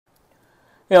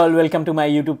Hey all, welcome to my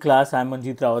YouTube class. I am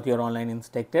Manjeet Rawat, your online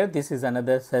instructor. This is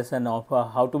another session of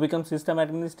how to become system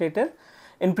administrator.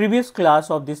 In previous class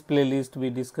of this playlist, we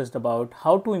discussed about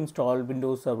how to install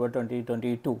Windows Server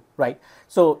 2022, right?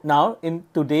 So now in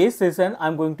today's session, I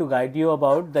am going to guide you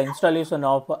about the installation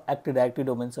of Active Directory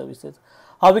Domain Services.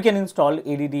 How we can install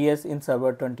ADDS in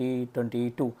Server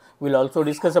 2022. We'll also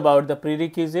discuss about the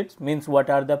prerequisites, means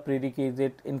what are the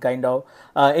prerequisites in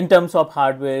in terms of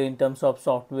hardware, in terms of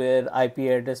software, IP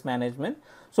address management.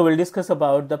 So we'll discuss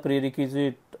about the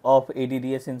prerequisite of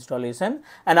ADDS installation,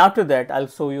 and after that I'll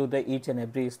show you the each and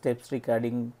every steps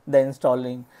regarding the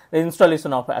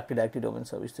installation of Active Directory Domain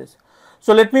Services.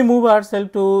 So let me move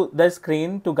ourselves to the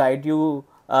screen to guide you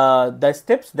the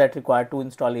steps that require to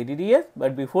install ADDS.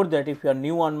 But before that, if you are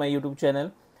new on my YouTube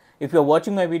channel, if you are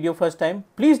watching my video first time,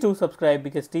 please do subscribe,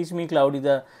 because Teach Me Cloud is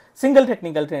a single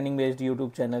technical training based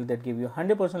YouTube channel that give you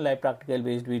 100% live practical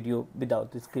based video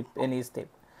without skip any step.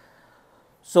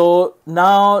 So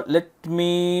now let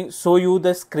me show you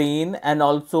the screen, and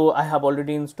also I have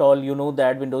already installed, you know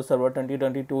that Windows Server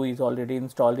 2022 is already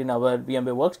installed in our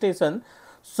VMware workstation.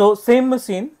 So same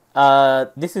machine,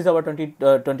 this is our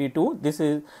 2022, this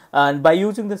is, and by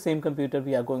using the same computer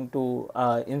we are going to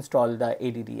install the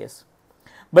ADDS.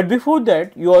 But before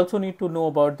that, you also need to know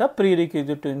about the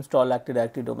prerequisite to install Active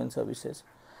Directory Domain Services.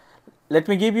 Let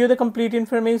me give you the complete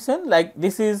information. Like,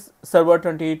 this is Server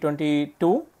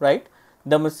 2022, right?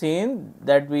 The machine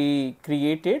that we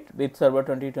created with Server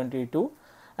 2022.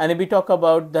 And if we talk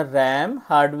about the RAM,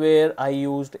 hardware, I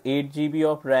used 8 GB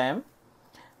of RAM.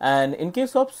 And in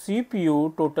case of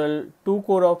CPU, total 2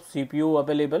 core of CPU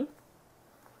available.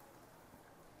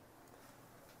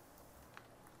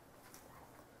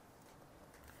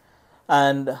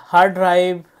 And hard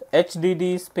drive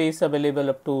HDD space available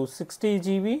up to 60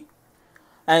 GB.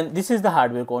 And this is the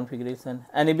hardware configuration.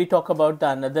 And if we talk about the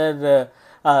another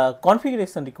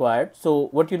configuration required, so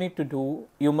what you need to do,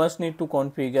 you must need to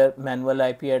configure manual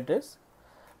IP address,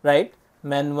 right?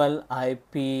 Manual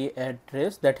IP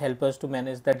address that help us to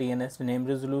manage the DNS name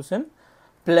resolution,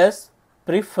 plus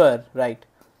prefer, right?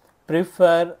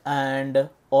 Prefer and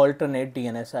alternate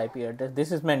DNS IP address.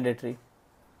 This is mandatory.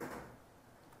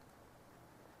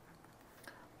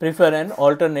 Prefer and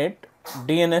alternate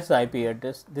DNS IP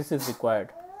address. This is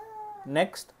required.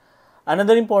 Next,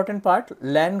 another important part,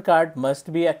 LAN card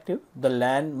must be active. The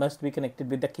LAN must be connected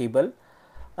with the cable.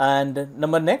 And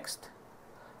number next,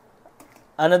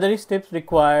 another steps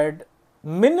required,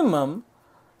 minimum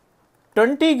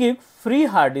 20 gig free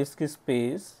hard disk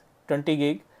space, 20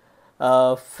 gig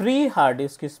free hard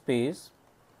disk space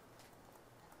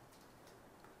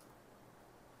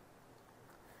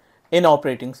in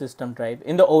operating system drive.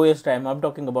 In the OS drive, I am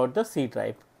talking about the C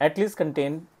drive, at least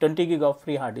contain 20 gig of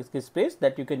free hard disk space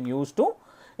that you can use to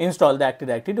install the Active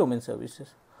Directory Domain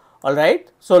Services.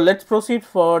 Alright, so let's proceed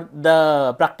for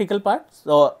the practical part.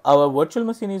 So our virtual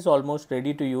machine is almost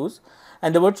ready to use,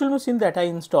 and the virtual machine that I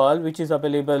installed, which is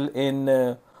available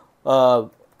in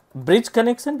bridge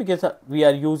connection, because we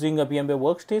are using a VMware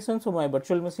workstation, so my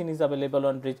virtual machine is available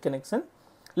on bridge connection.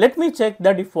 Let me check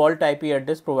the default IP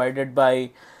address provided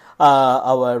by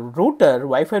our router,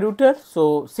 Wi-Fi router.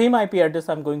 So same IP address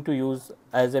I am going to use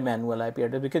as a manual IP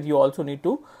address, because you also need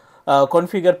to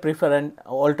configure prefer and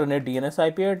alternate DNS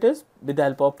IP address. With the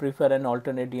help of prefer and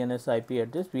alternate DNS IP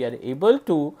address, we are able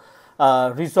to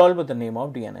resolve the name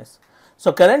of DNS.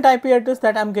 So current IP address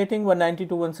that I am getting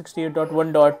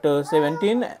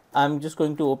 192.168.1.17. I am just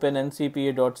going to open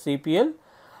ncpa.cpl,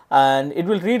 and it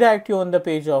will redirect you on the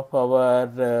page of our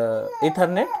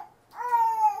Ethernet.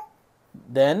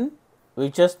 Then we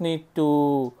just need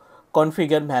to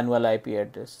configure manual IP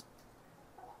address.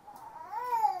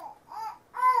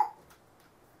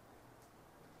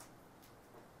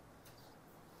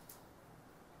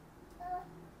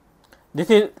 This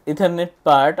is Ethernet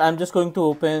part. I am just going to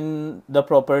open the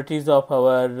properties of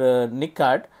our NIC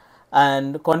card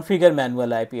and configure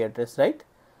manual IP address, right?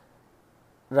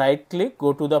 Right click,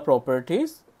 go to the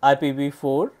properties,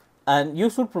 IPv4, and you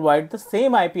should provide the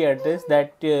same IP address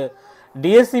that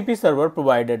DHCP server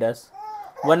provided us,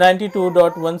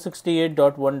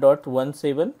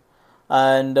 192.168.1.17,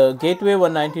 and gateway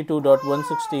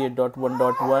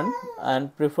 192.168.1.1,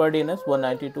 and preferred DNS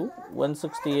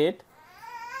 192.168.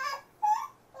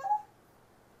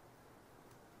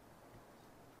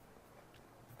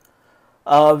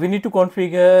 We need to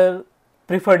configure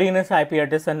preferred DNS IP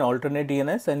address and alternate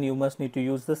DNS, and you must need to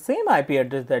use the same IP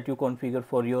address that you configure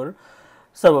for your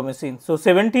server machine. So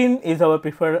 17 is our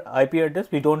preferred IP address.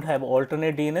 We don't have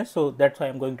alternate DNS, so that's why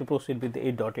I'm going to proceed with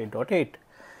 8.8.8.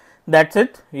 That's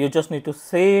it. You just need to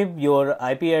save your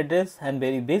IP address and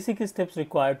very basic steps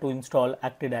required to install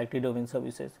Active Directory domain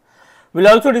services. We'll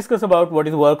also discuss about what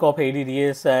is work of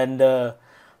ADDS and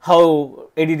how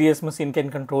ADDS machine can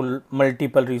control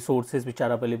multiple resources which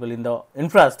are available in the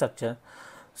infrastructure.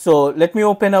 So let me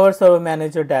open our server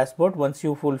manager dashboard. Once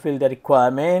you fulfill the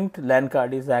requirement, LAN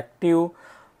card is active,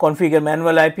 configure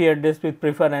manual IP address with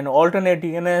prefer and alternate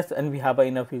DNS, and we have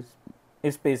enough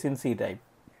space in C drive.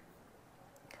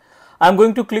 I'm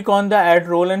going to click on the add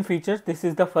role and features. This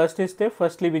is the first step.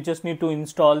 Firstly, we just need to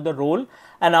install the role,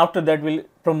 and after that we'll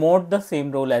promote the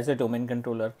same role as a domain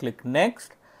controller. Click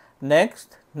next,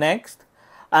 next, next,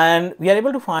 and we are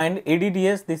able to find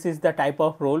ADDS. This is the type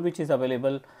of role which is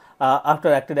available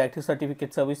after Active Directory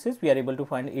certificate services. We are able to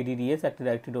find ADDS, Active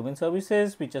Directory domain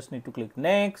services. We just need to click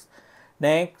next,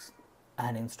 next,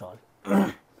 and install.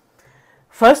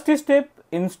 First step,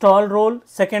 install role.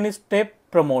 Second step,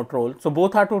 promote role. So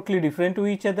both are totally different to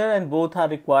each other and both are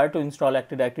required to install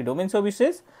Active Directory domain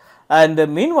services. And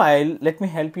meanwhile, let me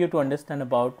help you to understand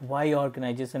about why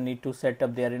organization need to set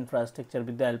up their infrastructure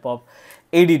with the help of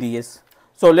ADDS.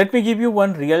 So let me give you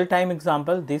one real time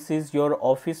example. This is your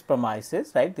office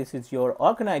premises, right? This is your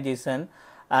organization,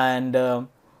 and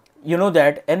you know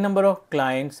that n number of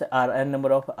clients or n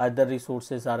number of other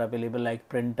resources are available, like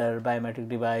printer, biometric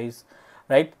device,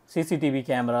 right, CCTV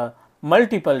camera,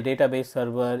 multiple database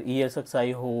server,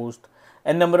 ESXi host,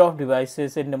 n number of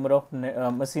devices, n number of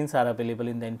machines are available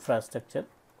in the infrastructure.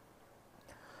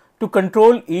 To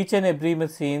control each and every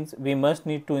machines, we must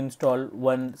need to install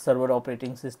one server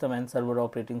operating system, and server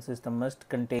operating system must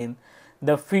contain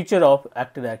the feature of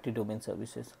Active Directory domain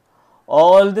services.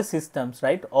 All the systems,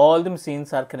 right, all the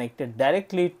machines are connected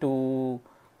directly to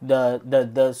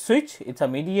the switch. It's a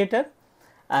mediator,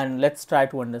 and let's try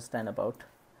to understand about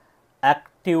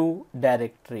Active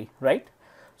Directory, right.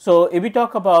 So if we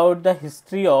talk about the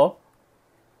history of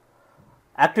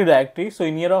Active Directory, so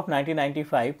in year of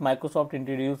 1995, Microsoft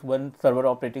introduced one server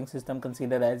operating system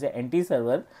considered as a NT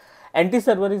server. NT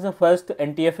server is the first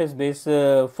NTFS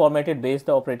based formatted based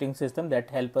operating system that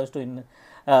help us to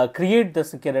create the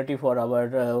security for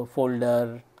our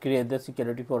folder, create the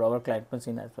security for our client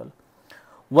machine as well.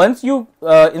 Once you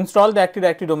install the Active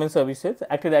Directory domain services,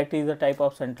 Active Directory is a type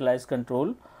of centralized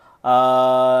control.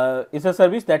 It's a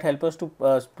service that help us to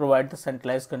provide the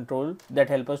centralized control, that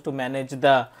help us to manage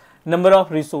the number of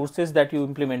resources that you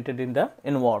implemented in the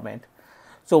environment.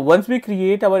 So once we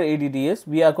create our ADDS,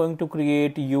 we are going to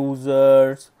create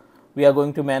users, we are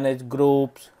going to manage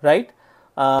groups, right,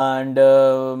 and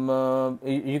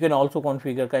you can also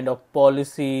configure kind of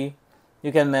policy,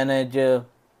 you can manage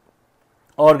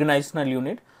organizational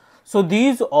unit. So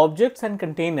these objects and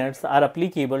containers are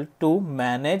applicable to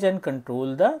manage and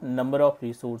control the number of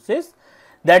resources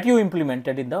that you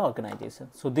implemented in the organization.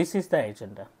 So this is the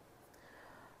agenda.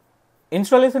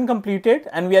 Installation completed,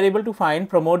 and we are able to find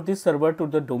promote this server to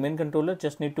the domain controller.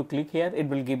 Just need to click here. It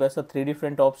will give us a 3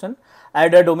 different option.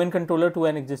 Add a domain controller to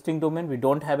an existing domain. We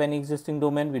don't have any existing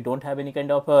domain. We don't have any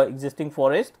kind of existing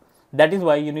forest. That is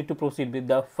why you need to proceed with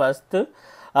the first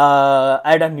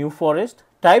add a new forest.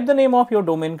 Type the name of your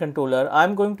domain controller. I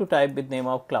am going to type with name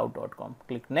of cloud.com.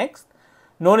 Click next.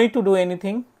 No need to do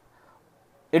anything.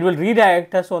 It will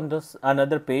redirect us on this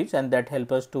another page, and that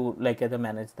help us to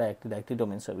manage the Active Directory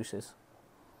domain services.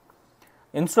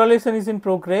 Installation is in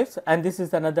progress, and this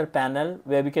is another panel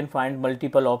where we can find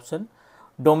multiple options.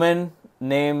 Domain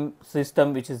name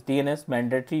system, which is DNS,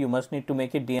 mandatory. You must need to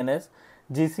make it DNS.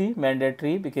 GC,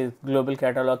 mandatory, because global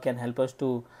catalog can help us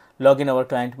to log in our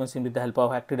client machine with the help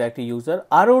of Active Directory user.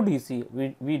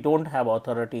 RODC, we don't have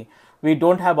authority. We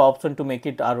don't have option to make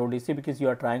it RODC because you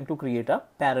are trying to create a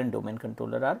parent domain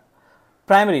controller or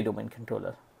primary domain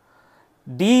controller.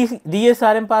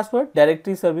 DSRM password,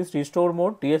 directory service restore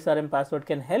mode. DSRM password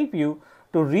can help you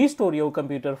to restore your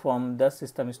computer from the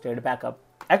system state backup.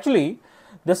 Actually,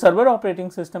 the server operating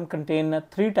system contain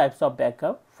 3 types of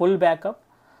backup: full backup,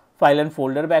 file and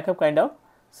folder backup kind of,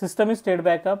 system state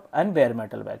backup, and bare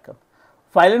metal backup.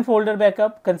 File and folder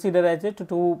backup consider as it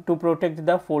to protect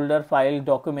the folder, file,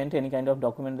 document, any kind of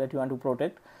document that you want to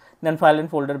protect. Then file and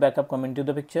folder backup come into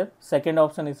the picture. Second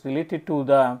option is related to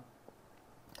the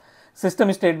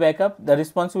system state backup. The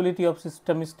responsibility of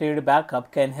system state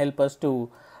backup can help us to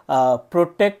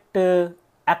protect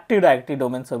Active Directory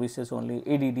domain services only,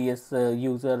 ADDS,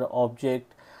 user,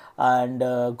 object,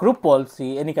 and group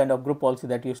policy, any kind of group policy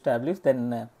that you establish,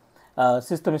 then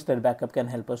system state backup can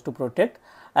help us to protect.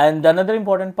 And another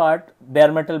important part, bare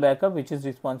metal backup, which is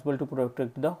responsible to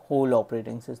protect the whole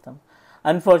operating system.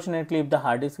 Unfortunately, if the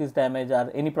hard disk is damaged or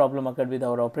any problem occurred with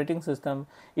our operating system,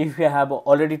 if we have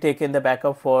already taken the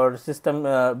backup for system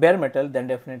bare metal, then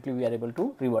definitely we are able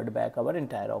to revert back our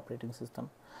entire operating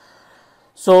system.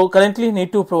 So currently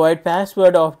need to provide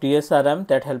password of DSRM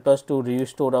that help us to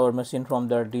restore our machine from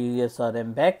the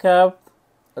DSRM backup,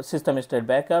 system state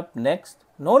backup. Next,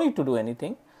 no need to do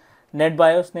anything.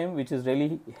 NetBIOS name, which is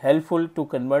really helpful to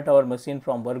convert our machine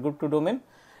from workgroup to domain.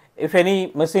 If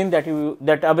any machine that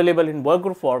available in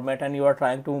workgroup format and you are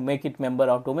trying to make it member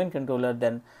of domain controller,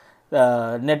 then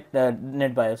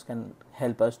NetBIOS can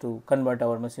help us to convert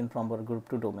our machine from workgroup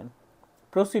to domain.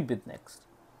 Proceed with next.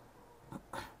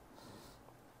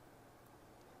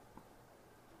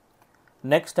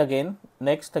 Next again,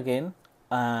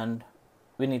 and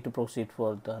we need to proceed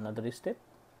for the another step.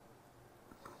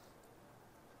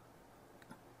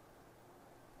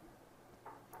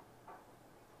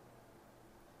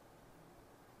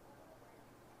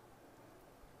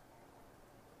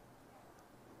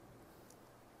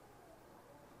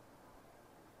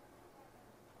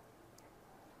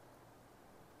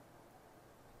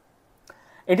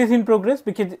 It is in progress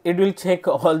because it will check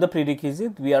all the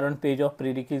prerequisites. We are on page of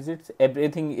prerequisites.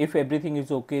 Everything, if everything is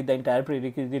okay, the entire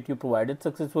prerequisite you provided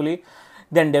successfully,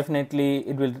 then definitely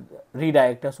it will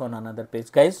redirect us on another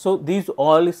page, guys. So these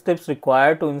all steps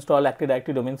required to install Active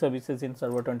Directory domain services in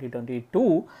Server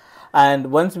 2022. And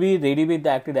once we ready with the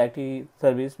Active Directory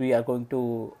service, we are going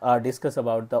to discuss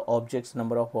about the objects,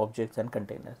 number of objects and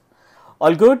containers.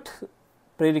 All good,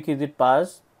 prerequisite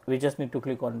passed. We just need to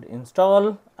click on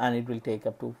install and it will take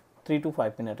up to 3 to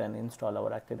 5 minutes and install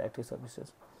our Active Directory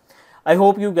services. I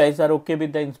hope you guys are okay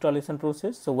with the installation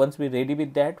process. So once we are ready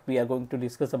with that, we are going to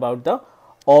discuss about the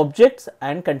objects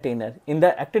and container. In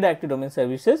the Active Directory domain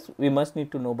services, we must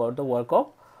need to know about the work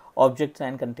of objects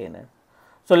and container.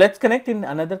 So let's connect in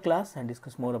another class and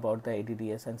discuss more about the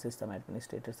ADDS and system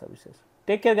administrator services.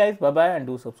 Take care guys, bye bye, and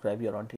do subscribe. You're on